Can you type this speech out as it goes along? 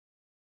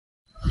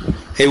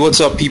Hey,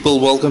 what's up people,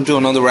 welcome to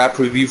another app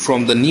review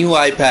from the new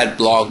iPad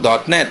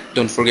blog.net.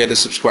 Don't forget to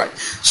subscribe.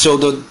 So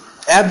the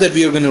app that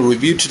we are going to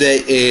review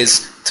today is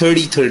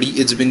 3030.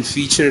 It's been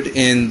featured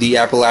in the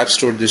Apple App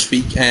Store this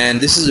week,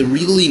 and this is a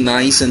really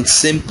nice and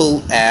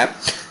simple app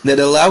that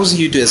allows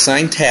you to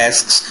assign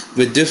tasks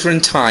with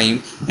different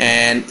time,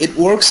 and it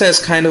works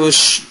as kind of a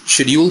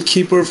schedule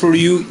keeper for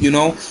you,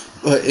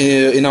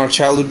 in our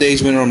childhood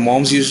days when our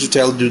moms used to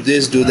tell do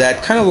this, do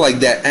that, kind of like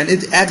that, and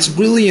it acts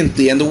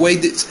brilliantly. And the way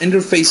this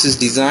interface is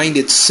designed,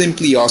 it's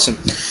simply awesome.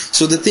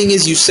 So the thing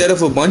is, you set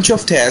up a bunch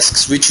of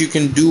tasks which you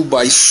can do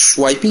by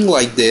swiping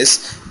like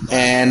this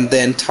and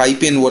then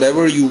type in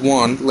whatever you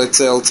want. Let's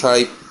say I'll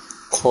type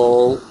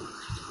call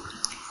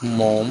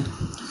mom,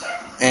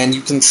 and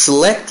you can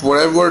select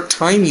whatever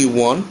time you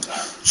want.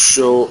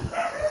 So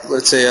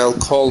let's say I'll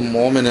call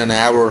mom in an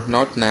hour,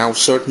 not now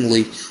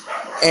certainly.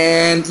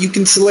 And you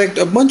can select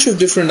a bunch of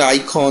different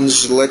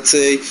icons. Let's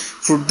say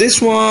for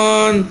this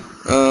one,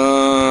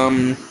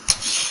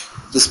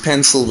 this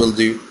pencil will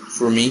do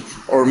for me,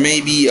 or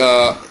maybe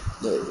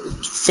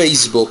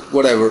Facebook,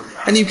 whatever,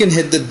 and you can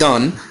hit the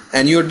done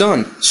and you're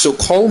done. So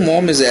call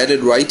mom is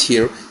added right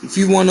here. If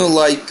you want to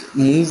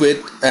move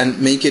it and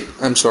make it,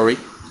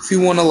 if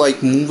you want to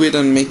move it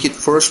and make it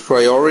first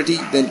priority,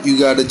 then you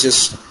gotta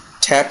just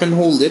tap and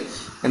hold it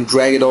and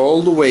drag it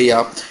all the way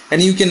up, and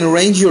you can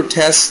arrange your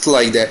tasks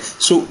like that.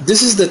 So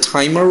this is the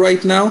timer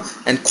right now,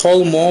 and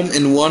call mom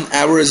in 1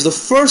 hour is the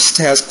first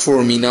task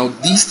for me. Now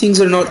these things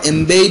are not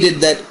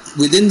embedded that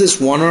within this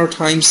 1 hour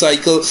time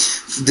cycle,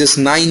 this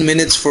 9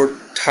 minutes for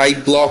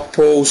type blog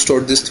post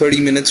or this 30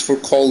 minutes for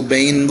call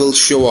Bain will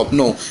show up.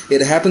 No,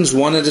 it happens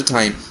one at a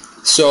time.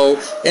 So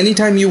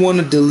anytime you want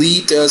to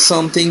delete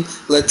something,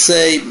 let's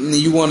say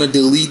you want to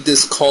delete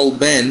this call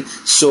Ben,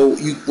 so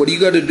what you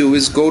got to do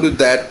is go to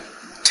that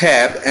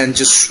tab and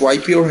just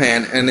swipe your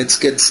hand and it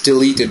gets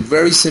deleted.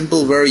 Very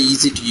simple, very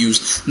easy to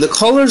use. The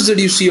colors that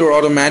you see are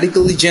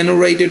automatically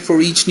generated for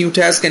each new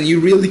task, and you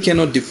really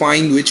cannot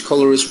define which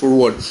color is for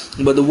what.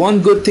 But the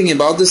one good thing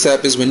about this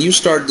app is when you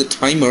start the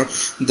timer,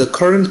 the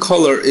current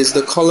color is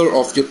the color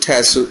of your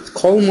task. So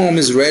call mom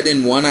is red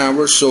in 1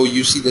 hour, so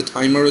you see the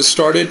timer is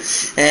started,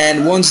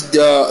 and once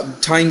the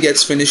time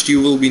gets finished,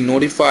 you will be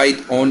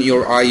notified on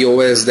your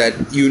iOS that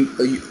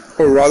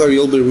or rather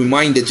you'll be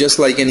reminded, just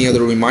like any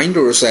other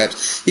reminders app.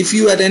 If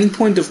you at any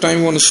point of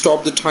time want to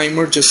stop the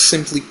timer, just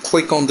simply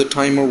click on the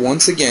timer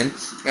once again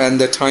and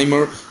the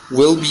timer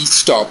will be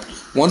stopped.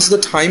 Once the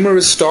timer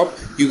is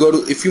stopped, you go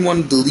to, if you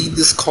want to delete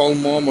this call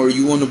mom or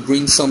you want to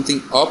bring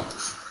something up,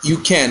 you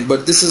can,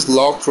 but this is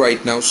locked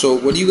right now. So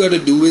what you got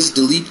to do is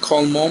delete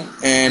call mom,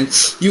 and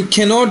you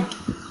cannot.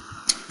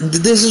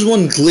 This is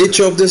one glitch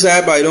of this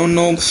app. I don't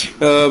know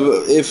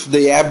if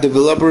the app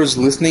developer is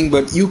listening,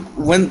 but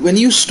when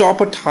you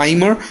stop a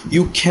timer,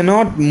 you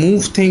cannot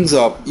move things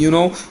up.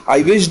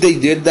 I wish they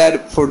did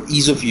that for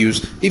ease of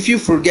use. If you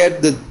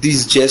forget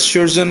these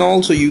gestures and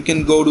all, so you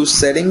can go to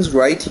settings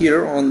right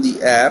here on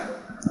the app,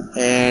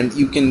 and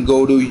you can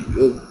go to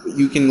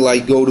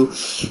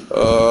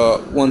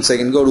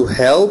go to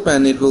help,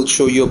 and it will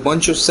show you a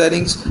bunch of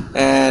settings,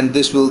 and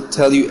this will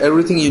tell you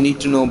everything you need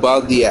to know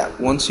about the app.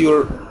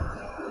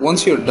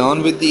 Once you're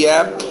done with the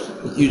app,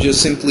 you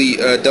just simply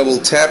double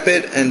tap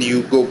it and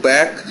you go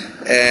back,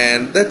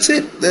 and that's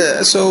it.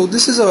 So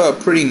this is a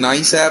pretty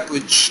nice app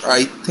which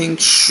I think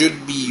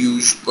should be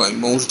used by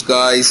most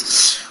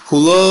guys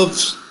who love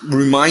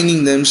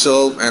reminding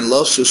themselves and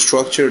loves to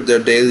structure their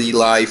daily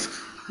life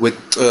with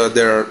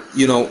their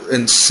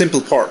in simple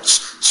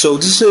parts. So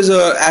this is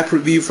a app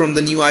review from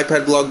the new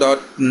iPad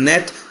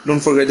blog.net. Don't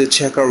forget to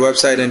check our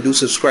website and do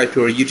subscribe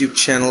to our YouTube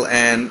channel,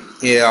 and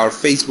our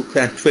Facebook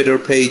and Twitter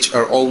page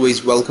are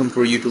always welcome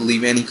for you to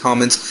leave any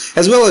comments,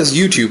 as well as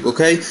YouTube.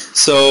 Okay,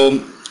 so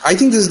I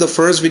think this is the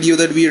first video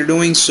that we are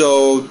doing,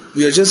 so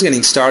we are just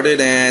getting started,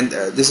 and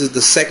this is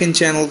the second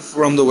channel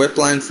from the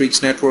Webplan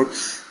Freaks Network.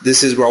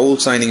 This is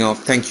Raul signing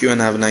off. Thank you and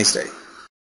have a nice day.